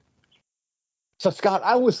So, Scott,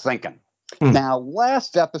 I was thinking. Now,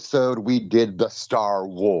 last episode, we did the Star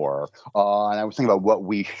War, and I was thinking about what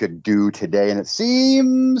we should do today, and it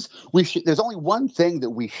seems there's only one thing that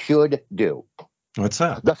we should do. What's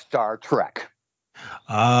that? The Star Trek.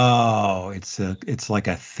 Oh, it's like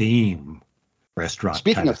a theme restaurant.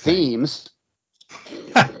 Speaking of themes.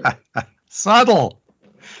 Subtle.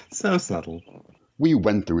 So subtle. We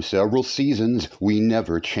went through several seasons, we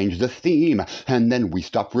never changed the theme, and then we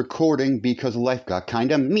stopped recording because life got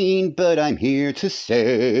kinda mean, but I'm here to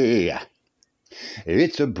say,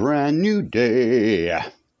 it's a brand new day,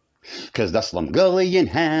 'cause the Slumgullion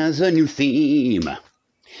has a new theme.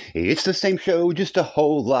 It's the same show, just a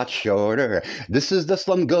whole lot shorter. This is the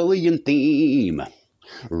Slumgullion theme.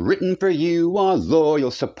 Written for you, our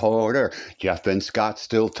loyal supporter. Jeff and Scott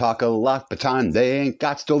still talk a lot, but time they ain't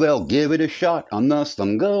got, still they'll give it a shot on the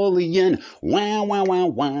Slumgullion. Wow, wow, wow,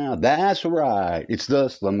 wow, that's right, it's the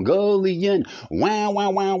Slumgullion. Wow, wow,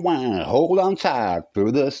 wow, wow, hold on tight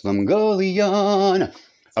for the Slumgullion.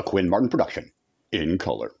 A Quinn Martin production, in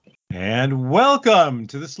color. And welcome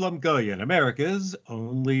to the Slumgullion, America's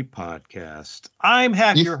only podcast. I'm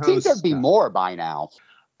Hack, your host. You'd think there'd be more by now.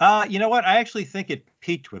 You know what? I actually think it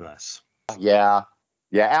peaked with us. Yeah,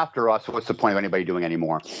 after us, what's the point of anybody doing any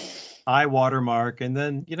more? High watermark, and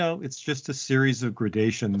then, it's just a series of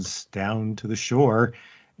gradations down to the shore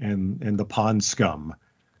and the pond scum.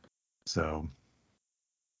 So,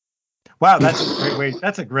 wow,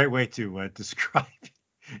 that's a great way to describe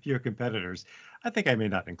your competitors. I think I may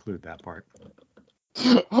not include that part.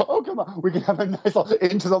 Oh, come on. We can have a nice little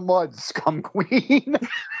into the mud scum queen.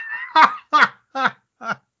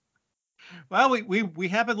 Well, we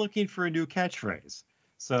have been looking for a new catchphrase.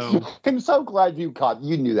 So I'm so glad you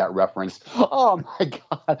knew that reference. Oh my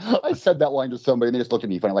God. I said that line to somebody and they just looked at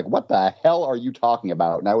me funny, like, what the hell are you talking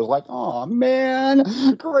about? And I was like, oh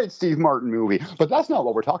man, great Steve Martin movie. But that's not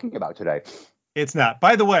what we're talking about today. It's not.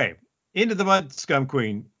 By the way, Into the Mud Scum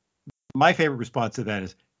Queen, my favorite response to that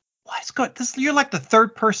is, why, Scott, you're like the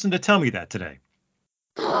third person to tell me that today.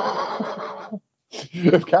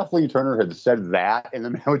 If Kathleen Turner had said that in the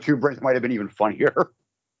Man with Two Brains, might have been even funnier.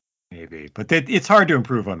 Maybe, but it's hard to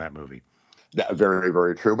improve on that movie. Very,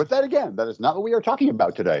 very true. But then again, that is not what we are talking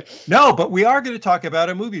about today. No, but we are going to talk about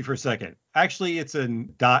a movie for a second. Actually, it's a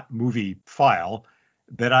 .movie file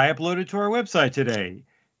that I uploaded to our website today.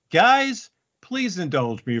 Guys, please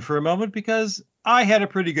indulge me for a moment because I had a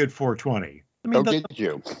pretty good 420. Did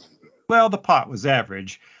you? Well, the pot was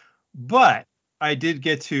average, but I did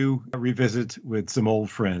get to revisit with some old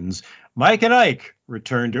friends. Mike and Ike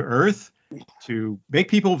returned to Earth to make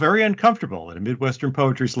people very uncomfortable at a Midwestern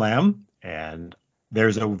Poetry Slam. And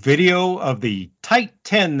there's a video of the tight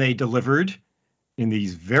 10 they delivered in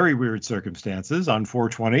these very weird circumstances on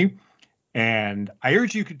 420. And I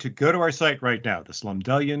urge you to go to our site right now,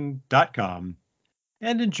 theslumgullion.com,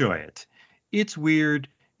 and enjoy it. It's weird,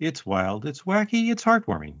 it's wild, it's wacky, it's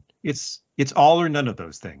heartwarming. It's all or none of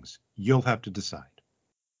those things. You'll have to decide.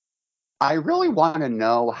 I really want to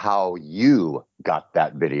know how you got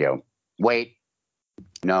that video. Wait.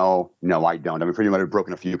 No, I don't. I'm afraid you might have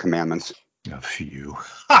broken a few commandments. A few.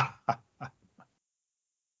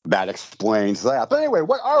 That explains that. But anyway,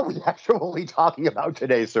 what are we actually talking about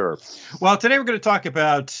today, sir? Well, today we're going to talk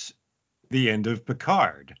about the end of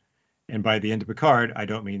Picard. And by the end of Picard, I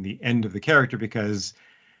don't mean the end of the character because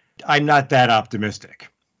I'm not that optimistic.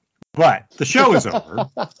 But the show is over.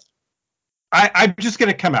 I'm just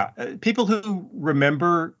going to come out. People who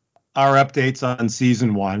remember our updates on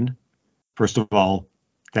season 1, first of all,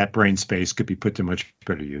 that brain space could be put to much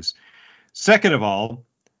better use. Second of all,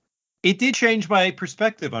 it did change my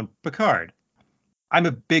perspective on Picard. I'm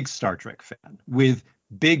a big Star Trek fan with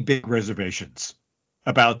big reservations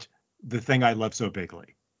about the thing I love so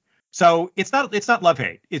bigly. So it's not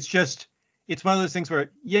love-hate. It's one of those things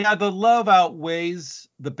where, yeah, the love outweighs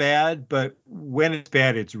the bad, but when it's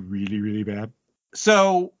bad, it's really, really bad.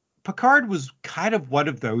 So Picard was kind of one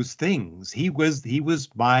of those things. He was the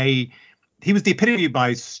epitome of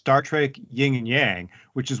my Star Trek yin and yang,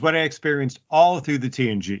 which is what I experienced all through the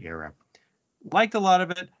TNG era. Liked a lot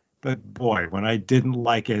of it, but boy, when I didn't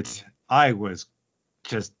like it, I was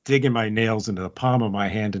just digging my nails into the palm of my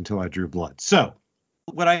hand until I drew blood. So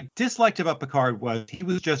what I disliked about Picard was he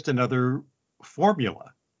was just another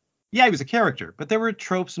formula. Yeah, he was a character, but there were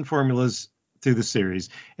tropes and formulas through the series,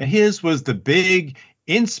 and his was the big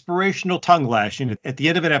inspirational tongue lashing at the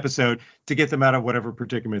end of an episode to get them out of whatever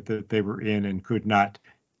predicament that they were in and could not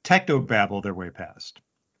technobabble their way past.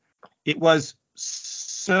 It was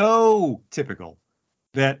so typical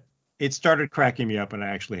that it started cracking me up and I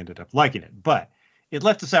actually ended up liking it, but it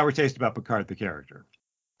left a sour taste about Picard the character.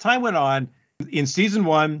 Time went on. In season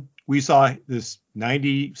 1, we saw this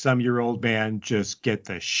 90-some-year-old man just get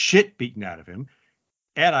the shit beaten out of him,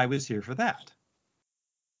 and I was here for that.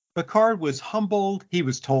 Picard was humbled. He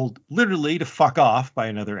was told literally to fuck off by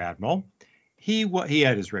another admiral. He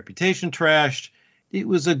had his reputation trashed. It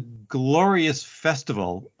was a glorious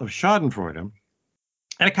festival of schadenfreude. And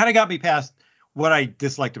it kind of got me past what I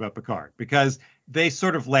disliked about Picard, because they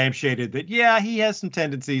sort of lampshaded that, yeah, he has some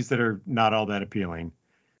tendencies that are not all that appealing,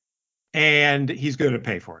 and he's going to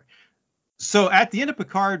pay for it. So at the end of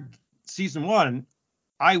Picard season 1,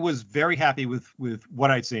 I was very happy with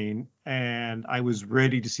what I'd seen, and I was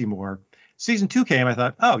ready to see more. Season 2 came. I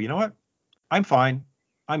thought, oh, you know what? I'm fine.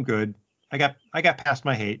 I'm good. I got past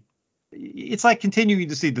my hate. It's like continuing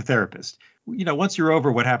to see the therapist. You know, once you're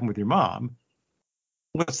over what happened with your mom,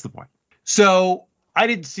 what's the point? So I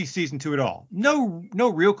didn't see season 2 at all. No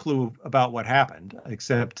real clue about what happened,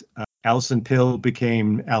 except Alison Pill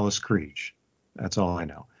became Alice Creech. That's all I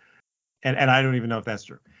know. And I don't even know if that's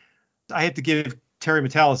true. I have to give Terry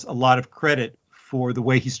Matalas a lot of credit for the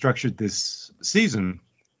way he structured this season,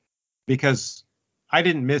 because I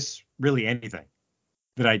didn't miss really anything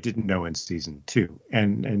that I didn't know in season 2.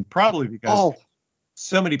 And probably because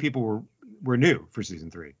so many people were new for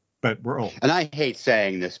season 3. But we're old. And I hate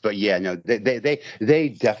saying this, but yeah, no, they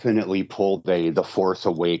definitely pulled the Force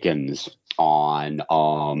Awakens on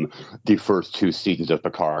the first 2 seasons of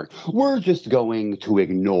Picard. We're just going to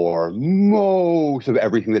ignore most of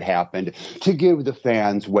everything that happened to give the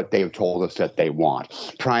fans what they've told us that they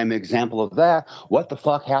want. Prime example of that, what the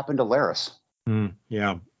fuck happened to Laris?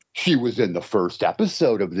 Yeah. She was in the first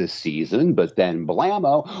episode of this season, but then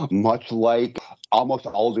blammo, much like almost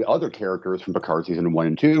all the other characters from Picard season 1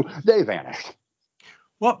 and 2, they vanished.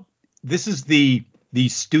 Well, this is the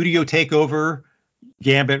studio takeover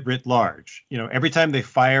gambit writ large. You know, every time they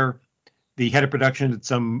fire the head of production at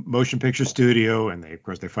some motion picture studio, and they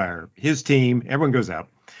fire his team, everyone goes out.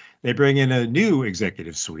 They bring in a new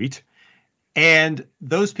executive suite, and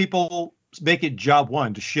those people make it job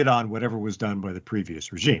one to shit on whatever was done by the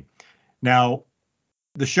previous regime. Now,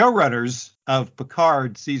 the showrunners of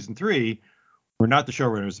Picard season 3 were not the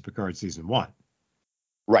showrunners of Picard season 1.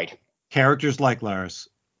 Right. Characters like Laris,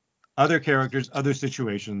 other characters, other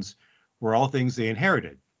situations were all things they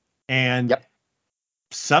inherited. And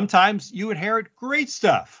sometimes you inherit great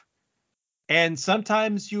stuff. And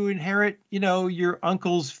sometimes you inherit, you know, your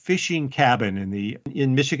uncle's fishing cabin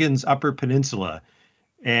in Michigan's Upper Peninsula.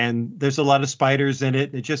 And there's a lot of spiders in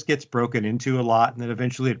it. It just gets broken into a lot, and then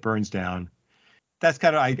eventually it burns down. That's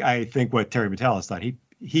kind of, I think, what Terry Matalas thought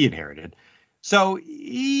he inherited. So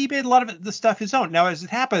he made a lot of the stuff his own. Now, as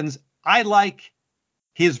it happens, I like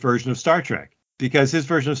his version of Star Trek, because his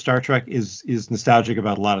version of Star Trek is nostalgic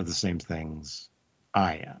about a lot of the same things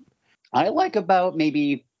I am. I like about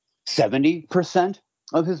maybe 70%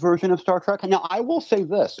 of his version of Star Trek. Now, I will say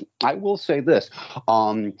this.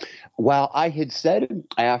 While I had said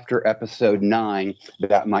after episode 9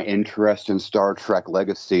 that my interest in Star Trek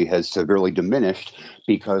Legacy has severely diminished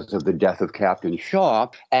because of the death of Captain Shaw,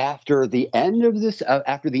 after the end of the season,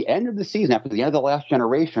 after the end of The Last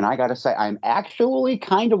Generation, I got to say, I'm actually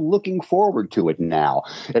kind of looking forward to it now.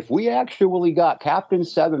 If we actually got Captain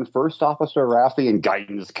Seven, First Officer Raffi, and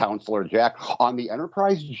Guidance Counselor Jack on the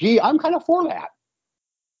Enterprise G, I'm kind of for that.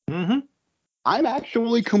 Mm-hmm. I'm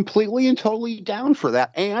actually completely and totally down for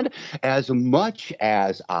that. And as much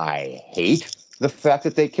as I hate the fact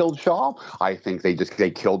that they killed Shaw, I think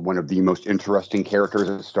they killed one of the most interesting characters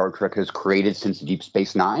that Star Trek has created since Deep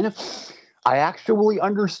Space Nine. I actually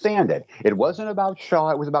understand it. It wasn't about Shaw,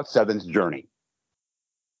 it was about Seven's journey.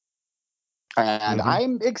 And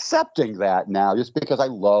I'm accepting that now just because I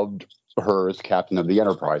loved her as captain of the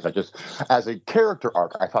Enterprise. As a character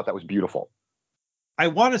arc, I thought that was beautiful. I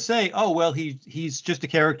want to say, oh, well, he's just a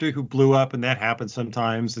character who blew up, and that happens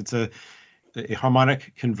sometimes. It's a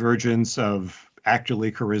harmonic convergence of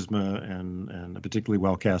actually charisma and a particularly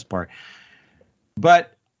well-cast part.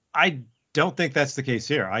 But I don't think that's the case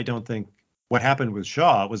here. I don't think what happened with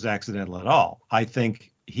Shaw was accidental at all. I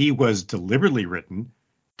think he was deliberately written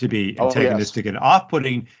to be antagonistic and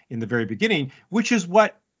off-putting in the very beginning, which is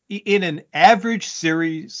what, in an average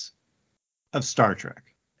series of Star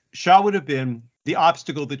Trek, Shaw would have been the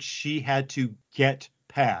obstacle that she had to get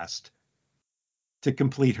past to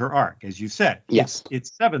complete her arc. As you said, yes,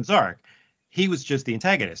 it's Seven's arc. He was just the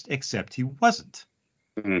antagonist, except he wasn't.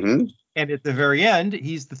 Mm-hmm. And at the very end,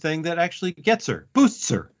 he's the thing that actually gets her, boosts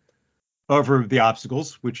her over the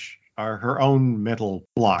obstacles, which are her own mental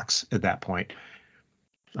blocks at that point.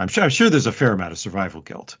 I'm sure there's a fair amount of survival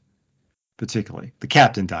guilt, particularly. The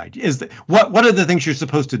captain died. One of the things you're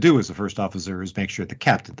supposed to do as a first officer is make sure the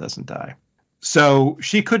captain doesn't die. So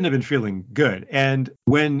she couldn't have been feeling good. And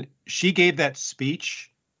when she gave that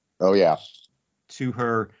speech, oh yeah, to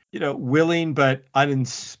her, willing but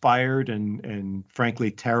uninspired and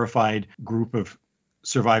frankly terrified group of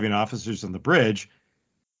surviving officers on the bridge,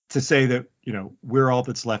 to say that, we're all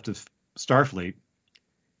that's left of Starfleet,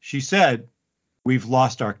 she said, "We've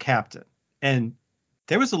lost our captain." And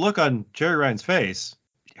there was a look on Jerry Ryan's face.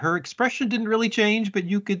 Her expression didn't really change, but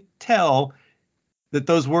you could tell that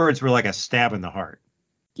those words were like a stab in the heart.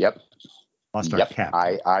 Yep. Lost our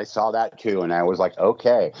captain. I saw that too, and I was like,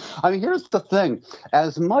 okay. I mean, here's the thing.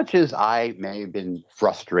 As much as I may have been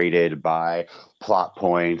frustrated by plot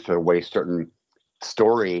points or way certain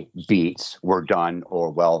story beats were done, or,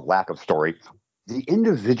 well, lack of story, the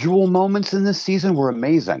individual moments in this season were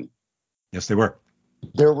amazing. Yes, they were.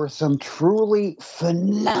 There were some truly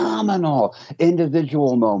phenomenal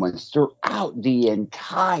individual moments throughout the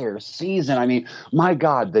entire season. I mean, my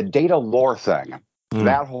God, the Data lore thing,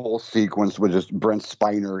 that whole sequence with just Brent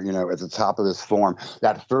Spiner, at the top of this form,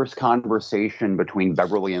 that first conversation between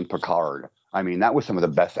Beverly and Picard. I mean, that was some of the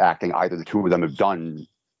best acting either the two of them have done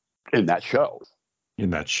in that show.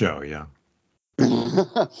 Yeah.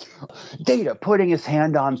 Data putting his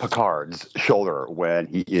hand on Picard's shoulder when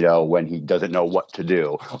he doesn't know what to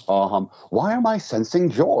do. Why am I sensing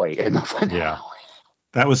joy in the finale? Yeah,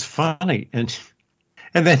 that was funny, and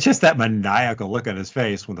then just that maniacal look on his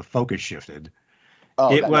face when the focus shifted. Oh,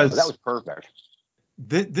 that was perfect.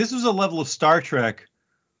 This was a level of Star Trek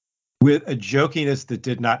with a jokiness that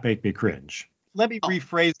did not make me cringe. Let me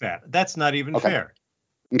rephrase that. That's not even fair.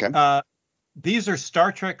 Okay. These are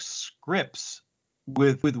Star Trek scripts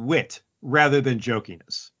with wit rather than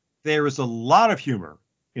jokiness. There is a lot of humor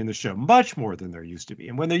in the show, much more than there used to be.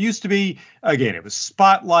 And when there used to be, again, it was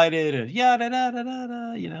spotlighted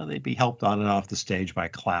and they'd be helped on and off the stage by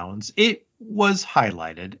clowns. It was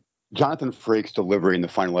highlighted. Jonathan Frakes delivering the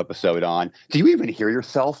final episode on, do you even hear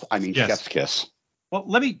yourself? I mean, yes. Chef's kiss. Well,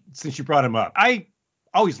 since you brought him up, I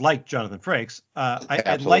always liked Jonathan Frakes.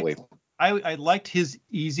 Absolutely. I liked his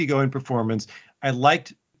easygoing performance. I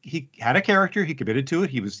liked he had a character. He committed to it.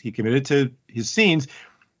 He committed to his scenes,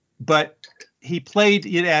 but he played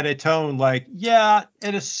it at a tone like, to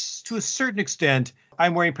a certain extent,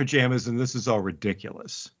 I'm wearing pajamas and this is all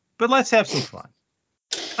ridiculous. But let's have some fun.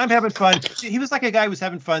 I'm having fun. He was like a guy who was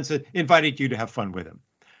having fun, so invited you to have fun with him.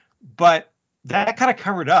 But that kind of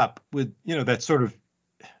covered up with, that sort of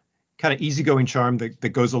kind of easygoing charm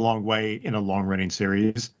that goes a long way in a long-running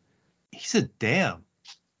series. He's a damn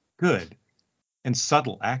good and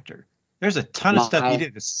subtle actor. There's a ton of stuff he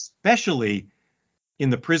did, especially in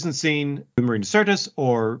the prison scene with Marina Sirtis,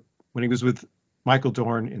 or when he was with Michael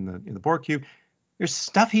Dorn in the Borg Cube. There's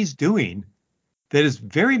stuff he's doing that is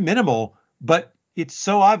very minimal, but it's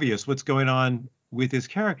so obvious what's going on with his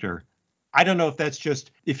character. I don't know if that's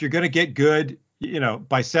just, if you're going to get good,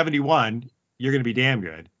 by 71, you're going to be damn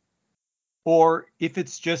good. Or if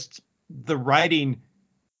it's just the writing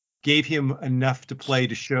gave him enough to play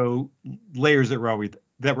to show layers that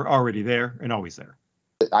were already there and always there.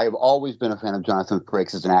 I have always been a fan of Jonathan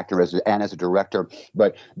Frakes as an actor and as a director,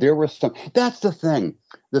 but there was that's the thing.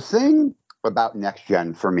 The thing about Next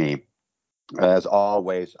Gen for me, as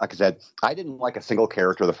always, like I said, I didn't like a single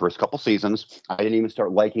character the first couple seasons. I didn't even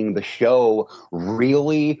start liking the show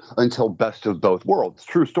really until Best of Both Worlds.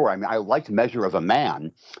 True story. I mean, I liked Measure of a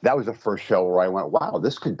Man. That was the first show where I went, wow,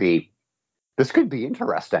 this could be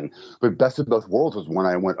interesting. But Best of Both Worlds was when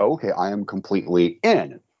I went, okay, I am completely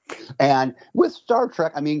in. And with Star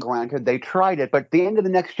Trek, I mean, granted, they tried it, but at the end of the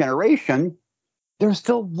Next Generation, there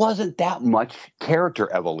still wasn't that much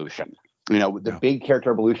character evolution. The big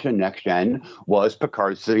character evolution in Next Gen was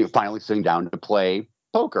Picard finally sitting down to play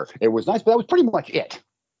poker. It was nice, but that was pretty much it.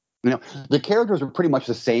 The characters were pretty much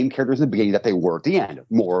the same characters in the beginning that they were at the end,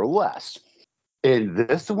 more or less. In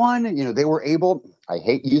this one, they were able, I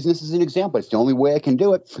hate using this as an example, it's the only way I can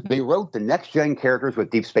do it. They wrote the Next Gen characters with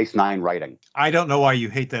Deep Space Nine writing. I don't know why you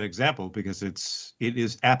hate that example, because it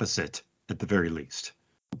is apposite at the very least.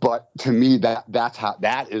 But to me,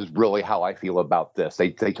 that is really how I feel about this. They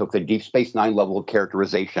took the Deep Space Nine level of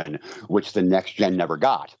characterization, which the Next Gen never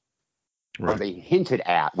got. Right. Or they hinted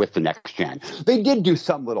at with the Next Gen. They did do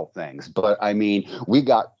some little things, but I mean, we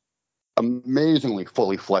got amazingly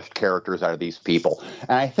fully fleshed characters out of these people.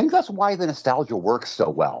 And I think that's why the nostalgia works so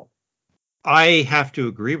well. I have to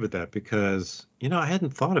agree with that because, I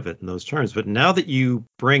hadn't thought of it in those terms. But now that you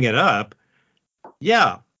bring it up,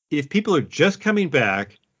 if people are just coming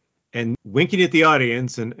back and winking at the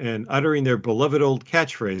audience and uttering their beloved old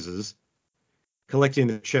catchphrases, collecting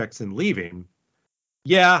their checks and leaving,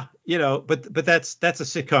 but that's a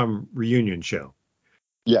sitcom reunion show.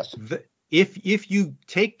 Yes. if you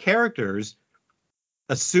take characters,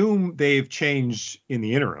 assume they've changed in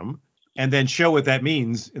the interim, and then show what that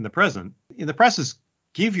means in the present, in the process,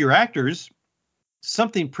 give your actors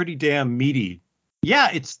something pretty damn meaty.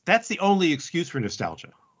 Yeah, that's the only excuse for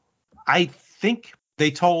nostalgia. I think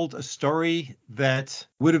they told a story that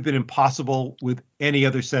would have been impossible with any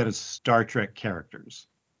other set of Star Trek characters.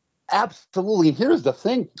 Absolutely. And here's the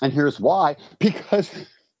thing, and here's why. Because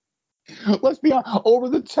let's be honest, over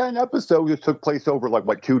the 10 episodes that took place over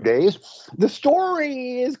 2 days, the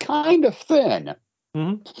story is kind of thin.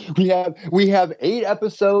 Mm-hmm. We have 8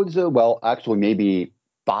 episodes, well, actually maybe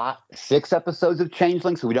 6 episodes of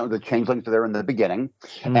Changelings, so we don't know the Changelings are there in the beginning.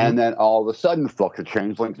 Mm-hmm. And then all of a sudden, fuck the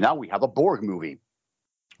Changelings. Now we have a Borg movie.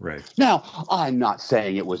 Right. Now, I'm not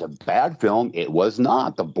saying it was a bad film. It was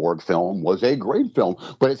not. The Borg film was a great film,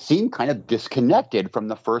 but it seemed kind of disconnected from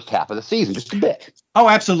the first half of the season, just a bit. Oh,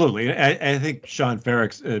 absolutely. I think Sean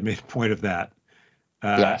Ferrick made a point of that.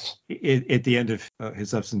 Yes. At the end of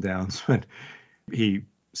his Ups and Downs, when he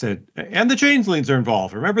said, and the Changelings are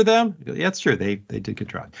involved. Remember them? Yeah, that's true. They did get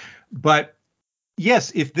dropped. But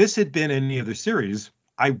yes, if this had been any other series,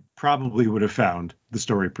 I probably would have found the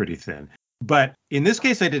story pretty thin. But in this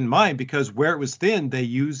case, I didn't mind because where it was thin, they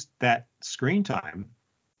used that screen time.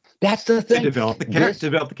 That's the thing. To develop the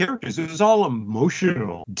characters. It was all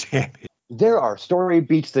emotional damage. There are story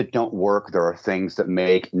beats that don't work. There are things that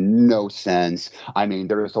make no sense. I mean,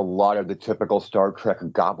 there's a lot of the typical Star Trek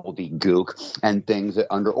gobbledygook and things that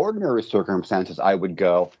under ordinary circumstances I would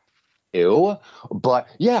go, ew. But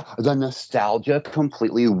yeah, the nostalgia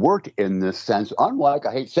completely worked in this sense. Unlike,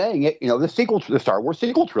 I hate saying it, the Star Wars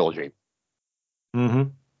sequel trilogy. Mm-hmm.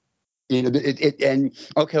 And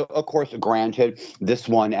okay, of course, granted, this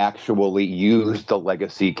one actually used the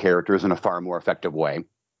legacy characters in a far more effective way.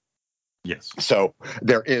 Yes. So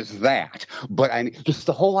there is that. But I mean, just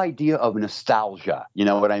the whole idea of nostalgia, you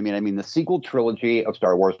know what I mean? I mean, the sequel trilogy of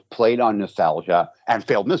Star Wars played on nostalgia and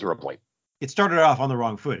failed miserably. It started off on the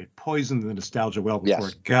wrong foot. It poisoned the nostalgia well before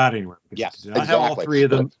it got anywhere. Yes, it did not have all 3 of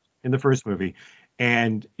them in the first movie.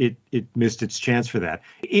 And it missed its chance for that.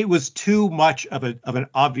 It was too much of an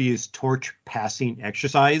obvious torch passing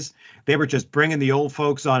exercise. They were just bringing the old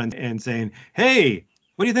folks on and saying, hey,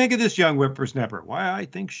 what do you think of this young whippersnapper? Why, I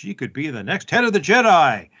think she could be the next head of the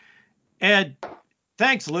Jedi. And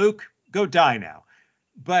thanks, Luke. Go die now.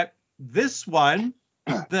 But this one,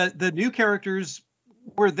 the new characters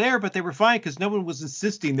were there, but they were fine because no one was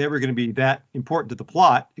insisting they were going to be that important to the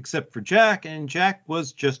plot, except for Jack. And Jack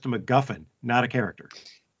was just a MacGuffin, not a character.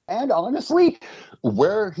 And honestly,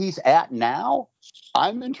 where he's at now,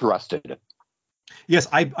 I'm interested. Yes,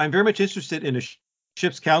 I'm very much interested in a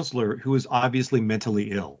ship's counselor who is obviously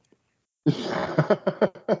mentally ill.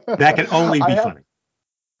 That can only be funny.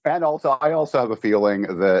 And also, I also have a feeling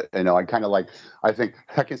that, I think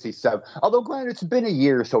I can see Seven. Although, granted, it's been a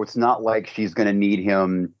year, so it's not like she's going to need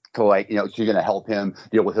him to, she's going to help him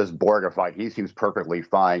deal with his Borg fight. He seems perfectly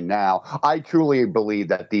fine now. I truly believe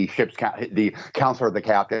that the counselor, the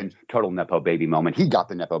captain, total Nepo baby moment. He got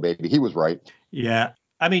the Nepo baby. He was right. Yeah.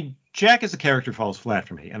 I mean, Jack as a character falls flat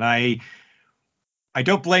for me. And I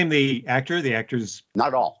don't blame the actor. The actor's not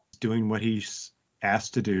at all doing what he's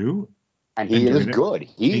asked to do. And he is good.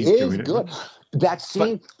 He is good. That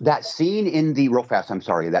scene in the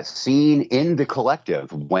that scene in the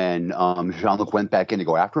Collective when Jean-Luc went back in to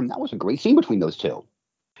go after him, that was a great scene between those two.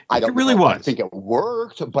 I think it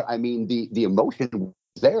worked, but I mean the emotion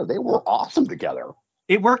was there. They were awesome together.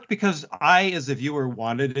 It worked because I, as a viewer,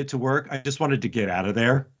 wanted it to work. I just wanted to get out of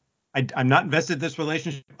there. I'm not invested in this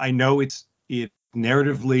relationship. I know it's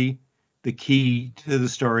narratively the key to the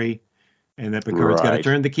story, and that Picard's got to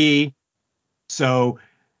turn the key. So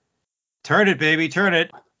turn it, baby, turn it.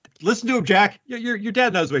 Listen to him, Jack. Your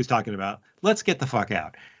dad knows what he's talking about. Let's get the fuck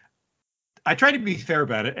out. I tried to be fair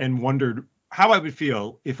about it and wondered how I would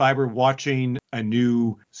feel if I were watching a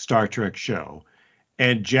new Star Trek show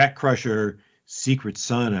and Jack Crusher, secret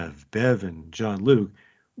son of Bev and Jean-Luc,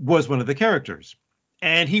 was one of the characters.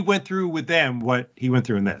 And he went through with them what he went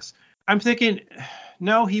through in this. I'm thinking,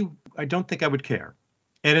 no, I don't think I would care.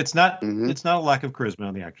 And it's not it's not a lack of charisma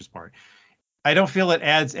on the actor's part. I don't feel it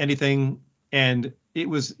adds anything, and it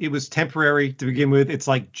was temporary to begin with. It's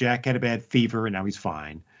like Jack had a bad fever and now he's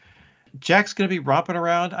fine. Jack's going to be romping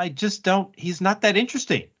around. He's not that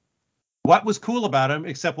interesting. What was cool about him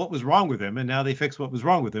except what was wrong with him, and now they fixed what was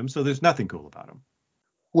wrong with him, so there's nothing cool about him.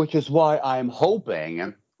 Which is why I'm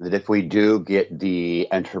hoping that if we do get the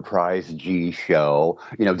Enterprise G show,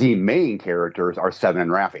 the main characters are Seven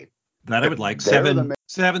and Raffi. That I would like.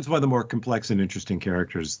 Seven's one of the more complex and interesting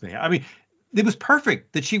characters. I mean, it was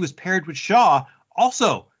perfect that she was paired with Shaw,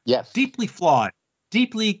 also Yes. Deeply flawed,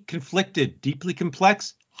 deeply conflicted, deeply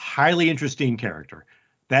complex, highly interesting character.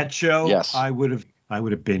 That show, Yes. I would have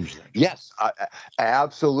binged it. Yes,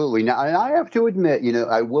 absolutely. Now, and I have to admit,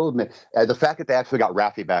 I will admit, the fact that they actually got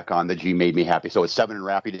Raffi back on the G made me happy. So it's Seven and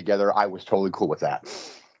Raffi together. I was totally cool with that.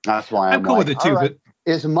 That's why I'm I'm cool with like, it all too, right.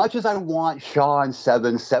 but As much as I want Shaw and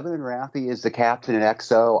Seven and Raffi is the captain and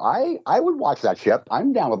XO, I would watch that ship.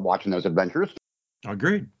 I'm down with watching those adventures.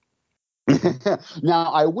 agreed.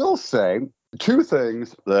 Now, I will say two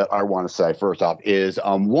things that I want to say. First off, is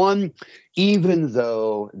one, even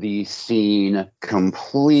though the scene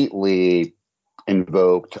completely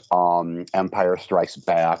invoked Empire Strikes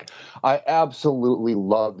Back, I absolutely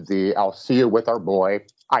loved the "I'll see you with our boy.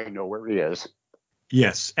 I know where he is."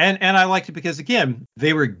 Yes, and I liked it because again,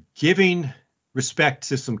 they were giving respect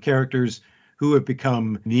to some characters who have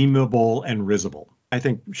become memeable and risible. I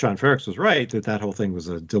think Sean Ferrix was right that whole thing was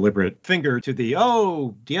a deliberate finger to the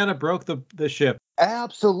Deanna broke the ship.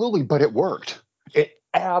 Absolutely, but it worked. It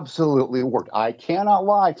absolutely worked. I cannot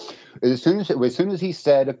lie. As soon as he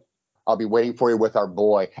said, "I'll be waiting for you with our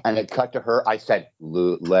boy," and it cut to her, I said,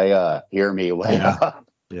 "Leia, hear me, Leia."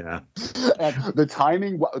 Yeah. And the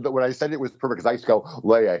timing, when I said it was perfect, because I used to go,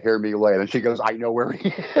 "Leia, hear me, Leia," and she goes, "I know where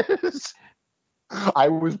he is." I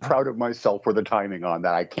was proud of myself for the timing on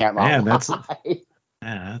that. I can't Man, lie.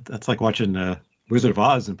 that's like watching Wizard of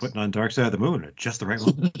Oz and putting on Dark Side of the Moon at just the right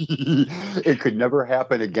moment. It could never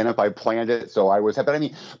happen again if I planned it. So I was happy. I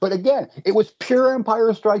mean, but again, it was pure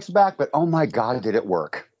Empire Strikes Back. But oh my God, did it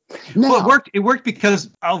work? Well, Now, it worked because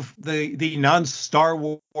of the non-Star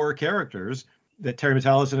War characters that Terry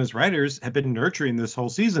Matalas and his writers have been nurturing this whole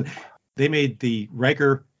season. They made the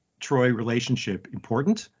Riker-Troy relationship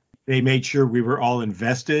important. They made sure we were all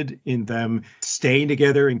invested in them staying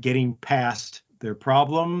together and getting past their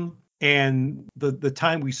problem. And the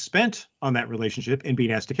time we spent on that relationship and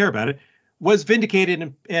being asked to care about it was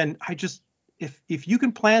vindicated. And I just, if you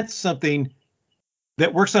can plant something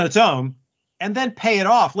that works on its own and then pay it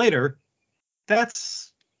off later,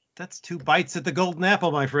 that's two bites at the golden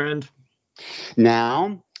apple, my friend.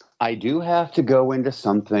 now I do have to go into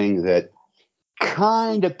something that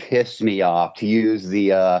kind of pissed me off, to use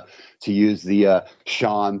the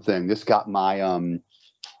Sean thing. This got my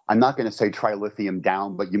I'm not going to say trilithium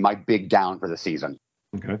down, but my big down for the season.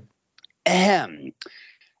 Okay. As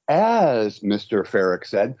Mr. Ferrick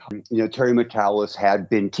said, Terry Matalas had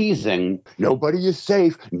been teasing, "Nobody is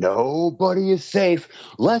safe. Nobody is safe.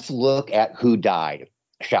 Let's look at who died,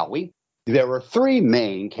 shall we?" There were three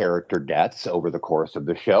main character deaths over the course of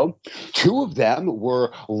the show. Two of them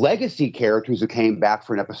were legacy characters who came back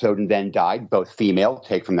for an episode and then died, both female,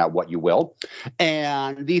 take from that what you will.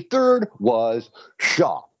 And the third was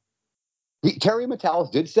Shaw. Terry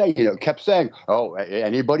Matalas did say, kept saying, "Oh,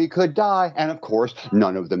 anybody could die." And of course,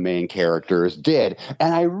 none of the main characters did.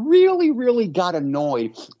 And I really, really got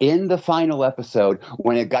annoyed in the final episode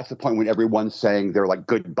when it got to the point when everyone's saying their like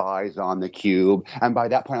goodbyes on the cube. And by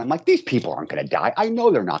that point, I'm like, these people aren't going to die. I know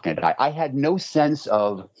they're not going to die. I had no sense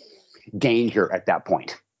of danger at that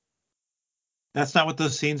point. That's not what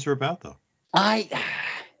those scenes are about, though.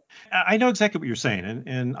 I know exactly what you're saying,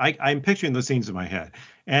 and I'm picturing those scenes in my head.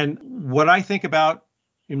 And what I think about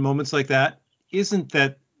in moments like that isn't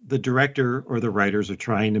that the director or the writers are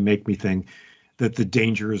trying to make me think that the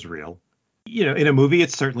danger is real. In a movie,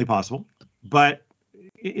 it's certainly possible, but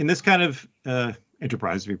in this kind of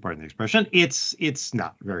enterprise, if you pardon the expression, it's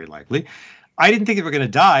not very likely. I didn't think they were going to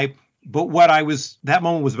die, but what that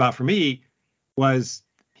moment was about for me was,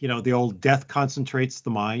 the old death concentrates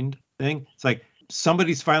the mind thing. It's like,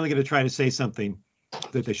 somebody's finally going to try to say something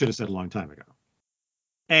that they should have said a long time ago.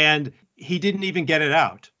 And he didn't even get it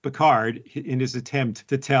out. Picard, in his attempt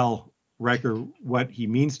to tell Riker what he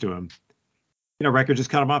means to him, Riker just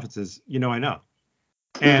cut him off and says, "I know."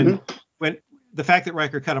 And when the fact that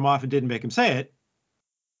Riker cut him off and didn't make him say it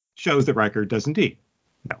shows that Riker does indeed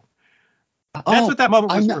know. That's what that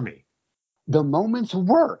moment was for me. The moments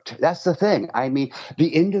worked. That's the thing. I mean,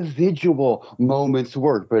 the individual moments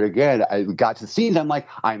worked. But again, I got to the scenes. I'm like,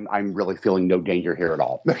 I'm really feeling no danger here at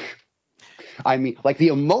all. I mean, like the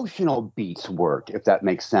emotional beats worked, if that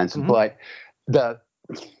makes sense. Mm-hmm. But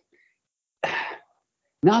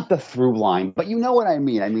not the through line, but you know what I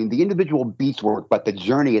mean. I mean, the individual beats worked, but the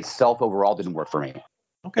journey itself overall didn't work for me.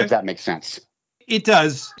 Okay. If that makes sense. It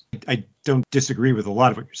does. I don't disagree with a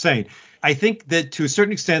lot of what you're saying. I think that to a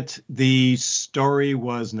certain extent, the story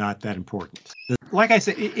was not that important. Like I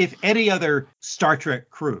said, if any other Star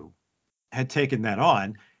Trek crew had taken that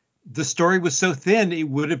on, the story was so thin, it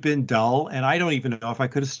would have been dull. And I don't even know if I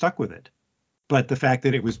could have stuck with it. But the fact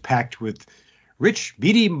that it was packed with rich,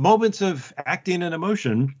 meaty moments of acting and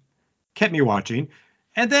emotion kept me watching.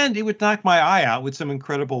 And then it would knock my eye out with some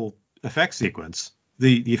incredible effect sequence.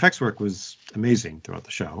 The effects work was amazing throughout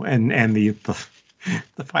the show. And the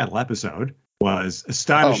final episode was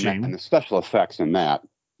astonishing. Oh, man, the special effects in that.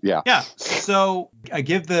 Yeah. Yeah. So I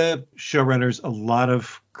give the showrunners a lot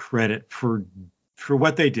of credit for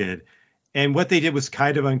what they did. And what they did was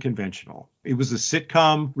kind of unconventional. It was a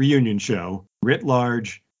sitcom reunion show, writ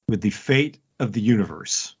large, with the fate of the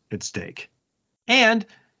universe at stake. And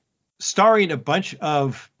starring a bunch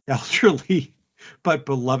of elderly but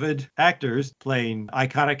beloved actors playing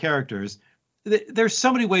iconic characters. There's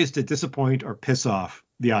so many ways to disappoint or piss off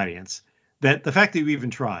the audience that the fact that you even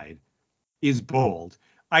tried is bold.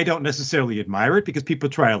 I don't necessarily admire it because people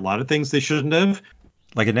try a lot of things they shouldn't have.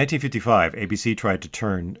 Like in 1955, ABC tried to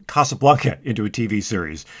turn Casablanca into a TV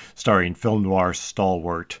series starring film noir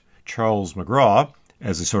stalwart Charles McGraw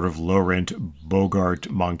as a sort of low-rent Bogart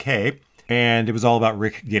Monkey. And it was all about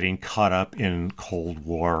Rick getting caught up in Cold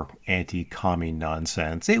War anti-commie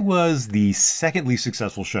nonsense. It was the second least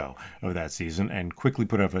successful show of that season and quickly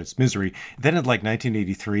put out of its misery. Then in like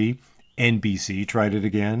 1983, NBC tried it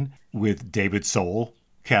again with David Soul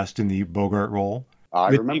cast in the Bogart role. I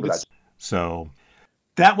remember that. So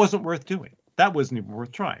that wasn't worth doing. That wasn't even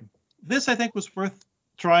worth trying. This, I think, was worth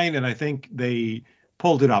trying, and I think they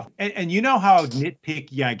pulled it off. And you know how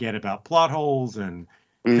nitpicky I get about plot holes and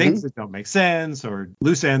things that don't make sense or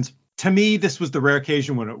loose ends. To me, this was the rare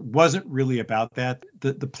occasion when it wasn't really about that.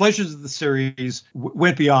 The pleasures of the series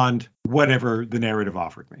went beyond whatever the narrative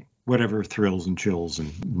offered me, whatever thrills and chills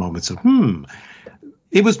and moments of,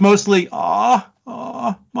 It was mostly,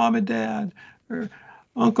 mom and dad, or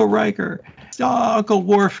Uncle Riker, Uncle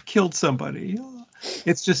Worf killed somebody.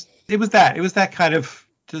 It was that kind of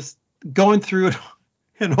just going through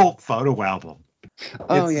an old photo album.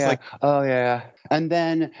 Oh yeah. And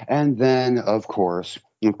then of course,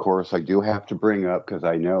 I do have to bring up, because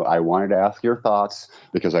I know I wanted to ask your thoughts,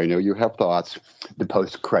 because I know you have thoughts, the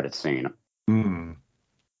post-credit scene.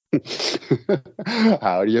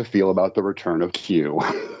 How do you feel about the return of Q?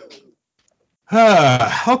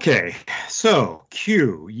 Okay, so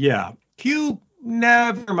Q, yeah. Q,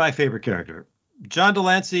 never my favorite character. John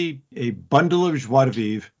Delancey, a bundle of joie de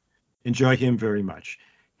vivre. Enjoy him very much.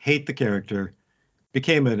 Hate the character.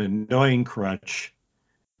 Became an annoying crutch.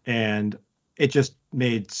 And it just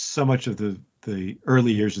made so much of the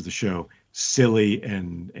early years of the show silly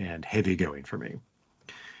and heavy going for me.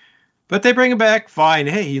 But they bring him back, fine.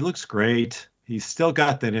 Hey, he looks great. He's still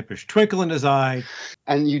got that impish twinkle in his eye.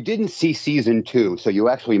 And you didn't see season 2, so you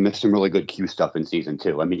actually missed some really good Q stuff in season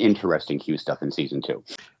 2. I mean, interesting Q stuff in season 2.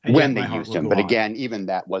 And when they used him. But again, even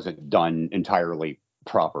that wasn't done entirely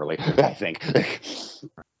properly, I think.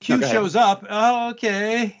 Q shows up. Oh,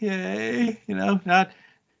 okay. Yay.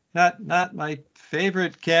 Not my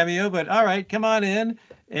favorite cameo, but all right, come on in.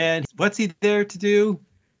 And what's he there to do?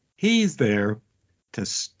 He's there to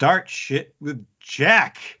start shit with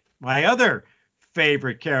Jack, my other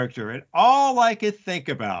favorite character. And all I could think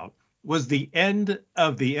about was the end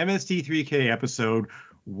of the MST3K episode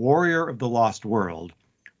Warrior of the Lost World,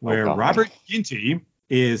 where Robert Ginty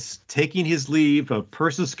is taking his leave of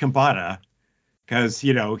Persis Kambata because,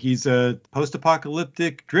 he's a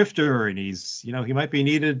post-apocalyptic drifter and he's, he might be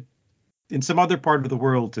needed in some other part of the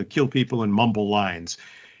world to kill people and mumble lines.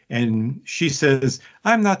 And she says,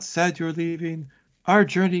 "I'm not sad you're leaving. Our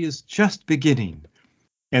journey is just beginning."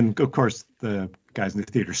 And of course, the guys in the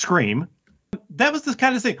theater scream. That was the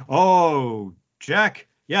kind of thing. Oh, Jack.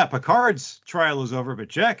 Yeah, Picard's trial is over, but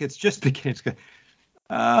Jack, it's just beginning.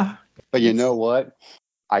 But you know what?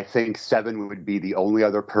 I think Seven would be the only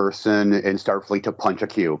other person in Starfleet to punch a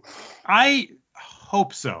Q. I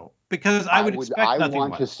hope so, because I would expect nothing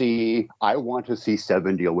less. I want to see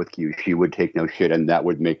Seven deal with Q. She would take no shit, and that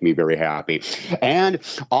would make me very happy. And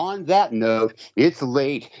on that note, it's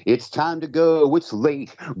late. It's time to go. It's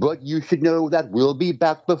late. But you should know that we'll be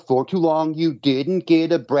back before too long. You didn't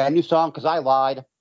get a brand new song because I lied.